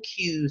own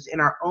cues in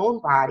our own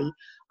body.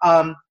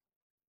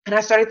 And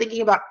I started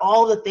thinking about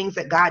all the things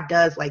that God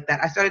does like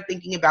that. I started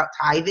thinking about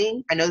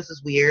tithing. I know this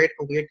is weird,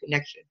 a weird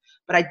connection,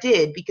 but I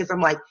did, because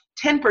I'm like,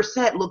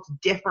 10% looks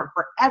different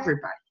for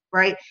everybody,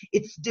 right?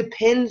 It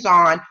depends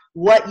on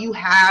what you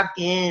have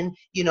in,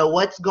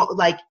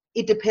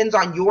 it depends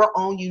on your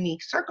own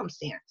unique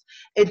circumstance.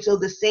 And so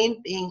the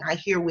same thing I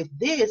hear with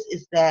this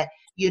is that,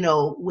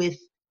 with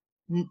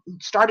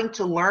starting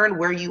to learn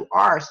where you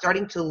are,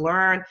 starting to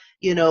learn,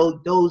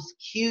 those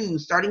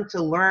cues, starting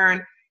to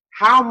learn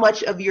how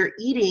much of your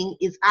eating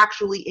is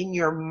actually in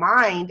your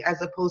mind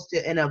as opposed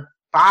to in a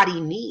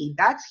body need.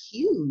 That's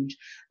huge.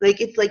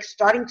 Like, it's like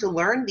starting to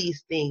learn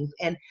these things.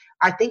 And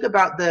I think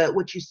about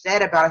what you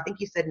said about, I think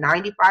you said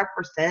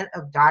 95%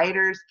 of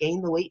dieters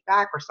gain the weight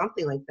back or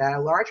something like that,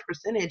 a large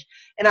percentage.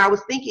 And I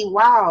was thinking,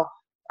 wow,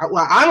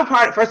 well,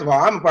 first of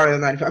all, I'm a part of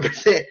the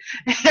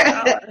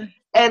 95%.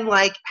 And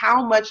like,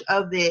 how much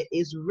of it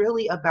is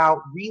really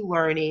about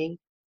relearning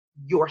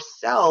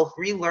yourself,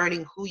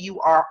 relearning who you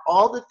are,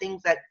 all the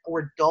things that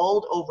were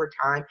dulled over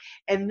time.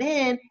 And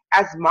then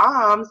as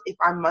moms, if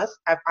I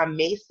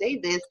may say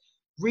this,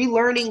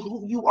 relearning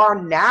who you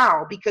are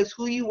now, because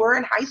who you were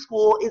in high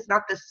school is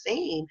not the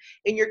same,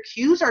 and your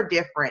cues are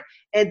different.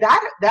 And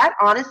that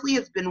honestly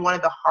has been one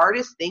of the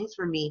hardest things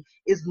for me,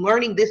 is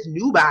learning this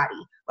new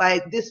body,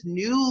 like this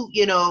new,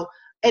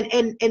 and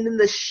then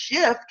the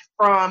shift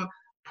from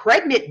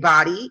pregnant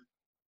body,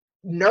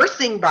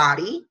 nursing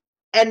body,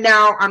 and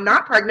now I'm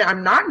not pregnant,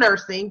 I'm not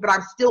nursing, but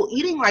I'm still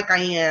eating like I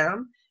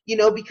am,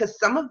 because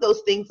some of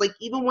those things, like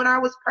even when I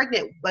was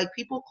pregnant, like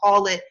people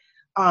call it,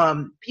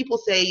 people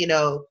say, you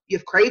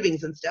have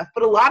cravings and stuff,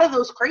 but a lot of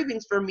those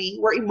cravings for me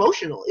were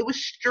emotional. It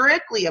was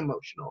strictly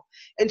emotional.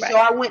 And right. So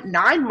I went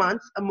 9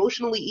 months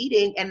emotionally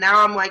eating, and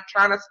now I'm like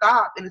trying to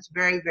stop, and it's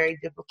very, very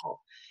difficult.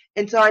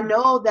 And so I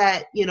know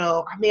that,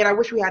 I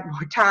wish we had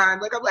more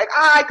time. Like, I'm like,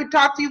 I could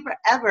talk to you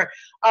forever.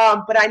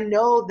 But I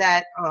know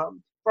that,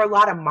 for a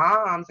lot of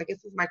moms, I guess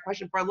this is my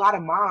question, for a lot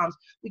of moms,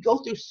 we go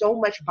through so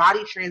much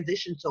body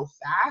transition so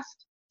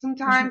fast.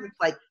 Sometimes mm-hmm.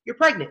 It's like, you're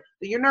pregnant,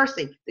 then you're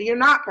nursing, then you're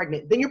not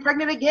pregnant, then you're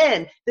pregnant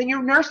again, then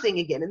you're nursing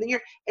again.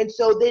 And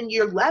so then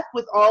you're left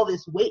with all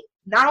this weight,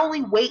 not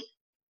only weight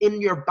in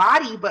your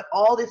body, but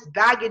all this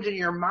baggage in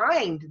your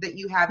mind that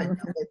you haven't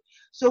mm-hmm. dealt with.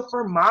 So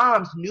for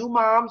moms, new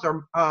moms,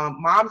 or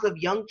moms of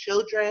young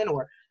children,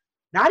 or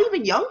not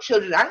even young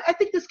children, I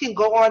think this can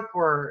go on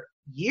for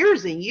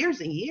years and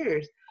years and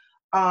years.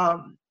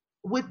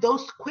 With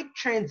those quick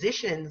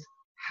transitions,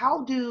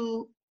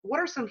 what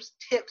are some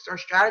tips or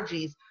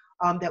strategies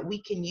that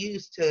we can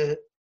use to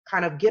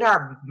kind of get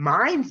our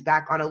minds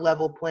back on a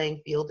level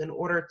playing field in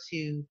order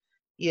to,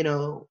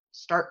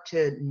 start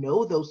to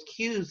know those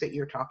cues that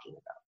you're talking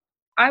about?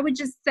 I would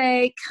just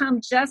say, come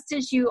just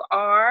as you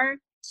are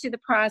to the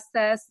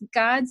process.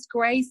 God's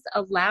grace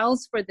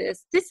allows for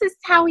this. This is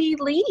how he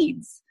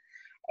leads.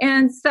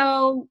 And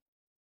so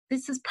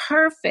this is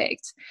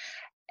perfect.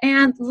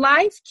 And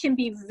life can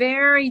be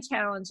very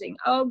challenging.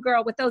 Oh,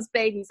 girl, with those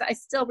babies, I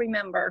still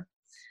remember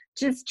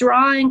just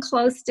drawing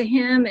close to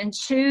him and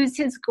choose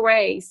his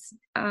grace.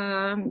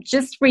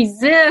 Just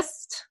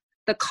resist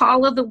the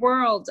call of the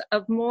world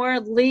of more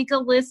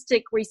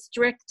legalistic,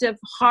 restrictive,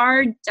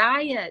 hard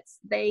diets.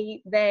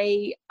 They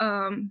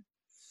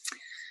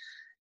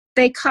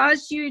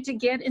cause you to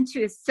get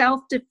into a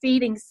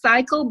self-defeating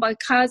cycle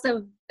because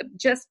of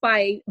just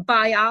by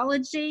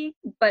biology,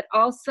 but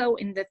also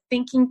in the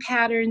thinking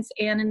patterns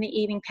and in the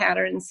eating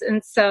patterns.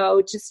 And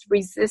so just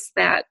resist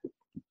that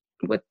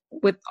with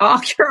all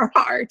your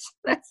heart.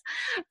 That's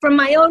from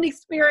my own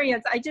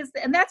experience.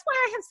 And that's why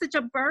I have such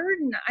a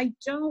burden. I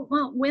don't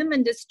want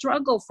women to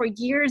struggle for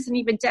years and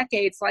even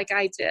decades like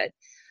I did.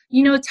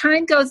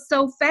 Time goes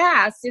so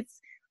fast.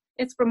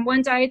 It's from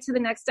one diet to the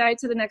next diet,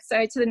 to the next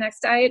diet, to the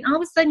next diet. And all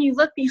of a sudden you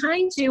look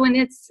behind you and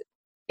it's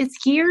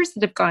years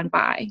that have gone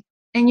by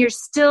and you're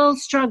still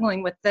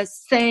struggling with the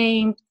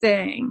same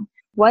thing.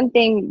 One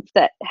thing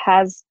that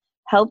has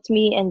helped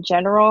me in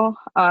general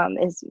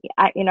is,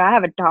 I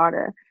have a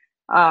daughter.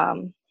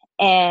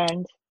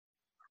 And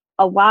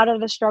a lot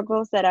of the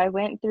struggles that I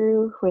went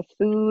through with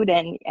food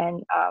and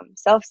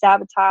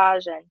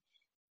self-sabotage and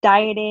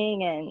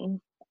dieting and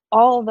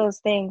all of those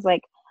things,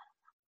 like,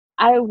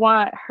 I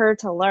want her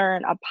to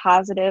learn a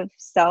positive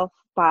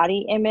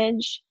self-body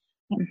image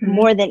mm-hmm.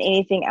 more than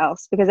anything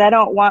else, because I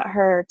don't want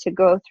her to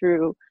go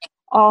through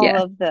all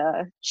of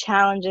the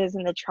challenges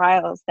and the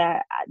trials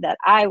that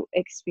I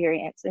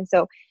experienced. And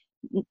so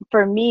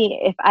for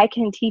me, if I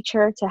can teach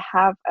her to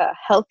have a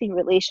healthy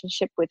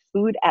relationship with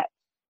food at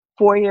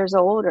 4 years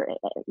old, or,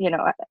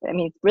 I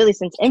mean, really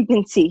since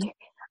infancy,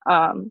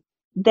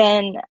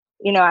 then,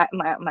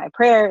 my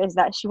prayer is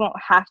that she won't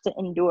have to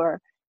endure,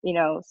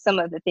 some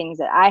of the things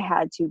that I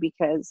had to,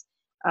 because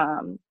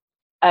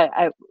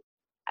I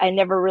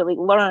never really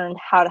learned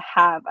how to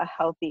have a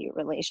healthy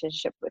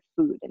relationship with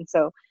food. And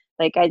so,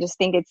 I just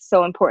think it's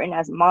so important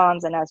as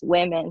moms and as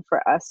women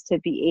for us to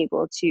be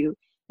able to,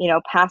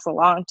 pass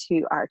along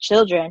to our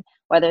children,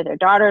 whether they're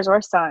daughters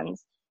or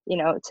sons,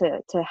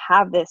 to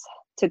have this,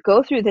 to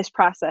go through this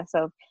process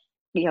of,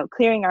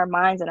 clearing our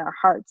minds and our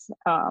hearts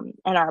and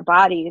our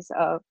bodies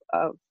of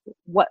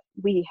what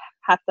we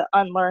have to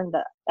unlearn,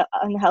 the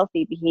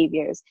unhealthy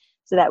behaviors,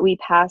 so that we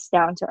pass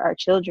down to our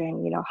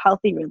children,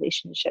 healthy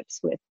relationships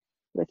with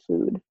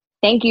food.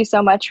 Thank you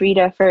so much,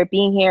 Rita, for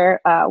being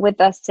here with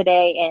us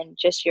today, and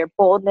just your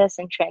boldness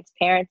and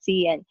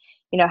transparency, and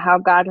how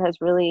God has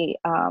really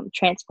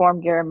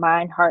transformed your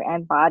mind, heart,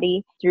 and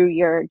body through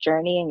your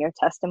journey and your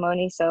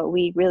testimony. So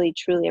we really,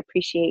 truly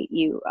appreciate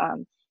you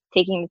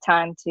taking the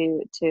time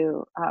to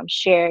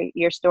share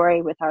your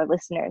story with our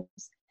listeners.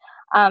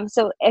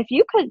 So if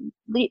you could,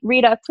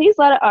 Rita, please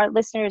let our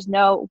listeners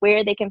know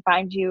where they can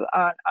find you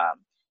on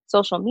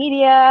social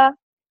media.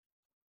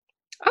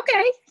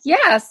 Okay.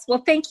 Yes.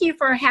 Well, thank you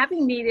for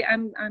having me.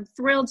 I'm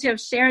thrilled to have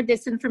shared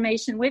this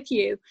information with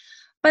you.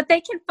 But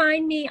they can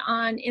find me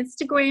on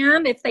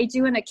Instagram. If they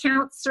do an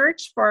account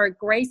search for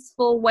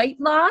Graceful Weight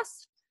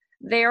Loss,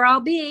 there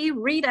I'll be,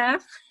 Rita,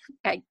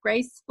 at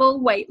Graceful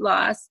Weight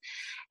Loss.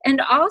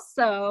 And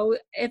also,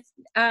 if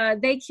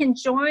they can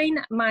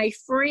join my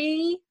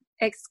free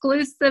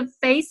exclusive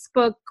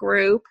Facebook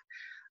group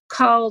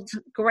called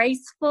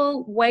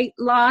Graceful Weight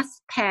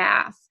Loss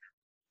Path.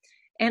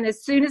 And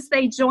as soon as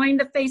they join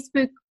the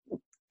Facebook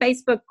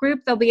group,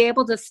 they'll be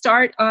able to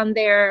start on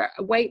their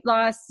weight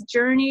loss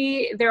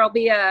journey. There'll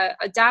be a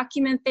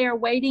document there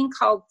waiting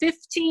called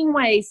 15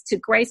 Ways to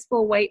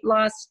Graceful Weight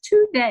Loss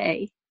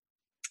Today.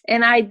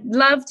 And I'd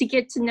love to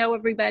get to know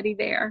everybody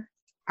there.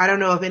 I don't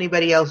know if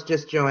anybody else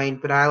just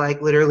joined, but I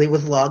literally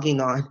was logging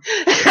on.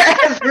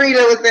 As Rita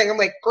was saying, I'm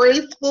like,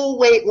 Graceful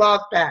Weight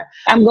Loss Path.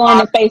 I'm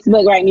going to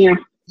Facebook right now.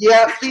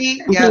 Yep,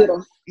 see? Yep.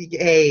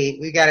 Hey,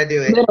 we got to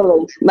do it.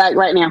 Literally, like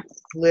right now.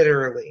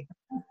 Literally.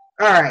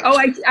 All right. Oh,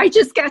 I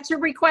just got your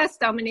request,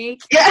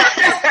 Dominique. Yeah.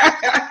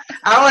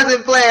 I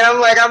wasn't playing. I'm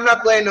like, I'm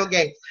not playing no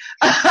games.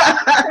 All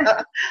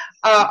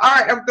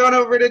right, I'm going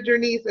over to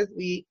Janice as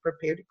we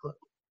prepare to close.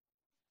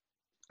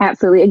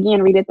 Absolutely.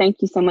 Again, Rita,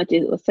 thank you so much.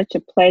 It was such a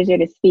pleasure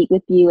to speak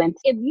with you. And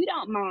if you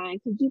don't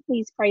mind, could you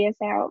please pray us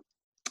out?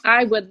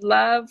 I would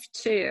love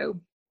to.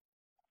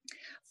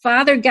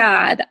 Father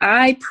God,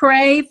 I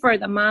pray for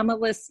the mama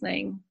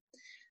listening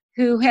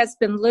who has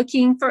been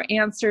looking for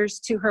answers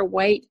to her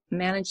weight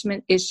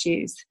management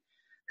issues,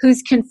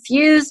 who's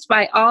confused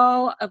by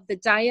all of the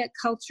diet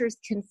culture's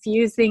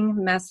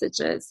confusing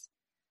messages,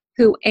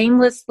 who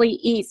aimlessly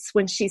eats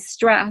when she's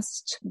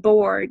stressed,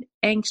 bored,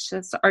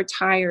 anxious, or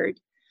tired,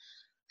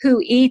 who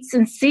eats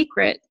in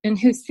secret and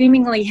who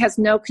seemingly has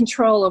no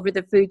control over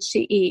the food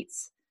she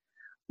eats.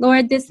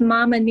 Lord, this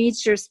mama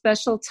needs your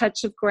special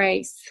touch of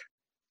grace.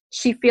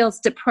 She feels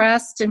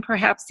depressed and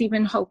perhaps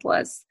even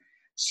hopeless.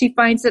 She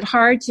finds it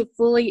hard to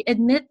fully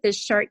admit this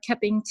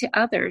shortcoming to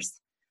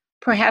others.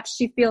 Perhaps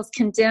she feels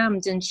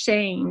condemned and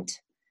shamed.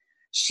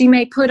 She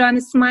may put on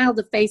a smile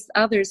to face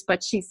others,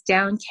 but she's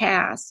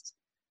downcast.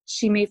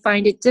 She may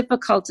find it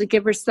difficult to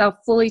give herself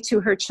fully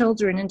to her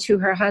children and to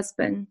her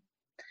husband.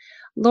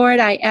 Lord,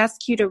 I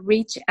ask you to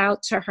reach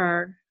out to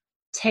her,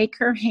 take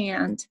her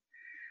hand,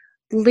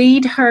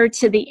 lead her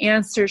to the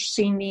answers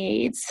she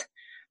needs,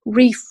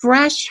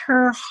 refresh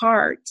her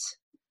heart,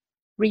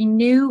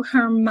 renew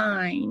her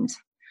mind,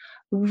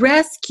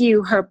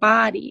 rescue her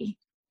body,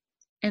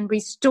 and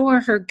restore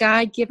her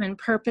God-given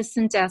purpose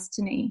and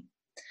destiny.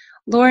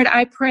 Lord,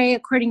 I pray,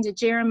 according to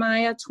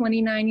Jeremiah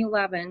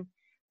 29:11,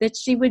 that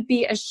she would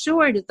be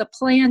assured of the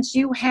plans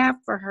you have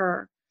for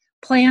her,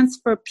 plans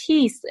for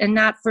peace and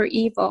not for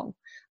evil,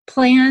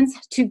 plans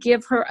to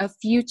give her a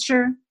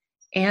future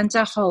and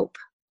a hope.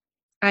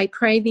 I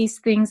pray these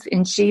things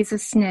in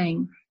Jesus'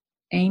 name.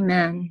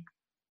 Amen.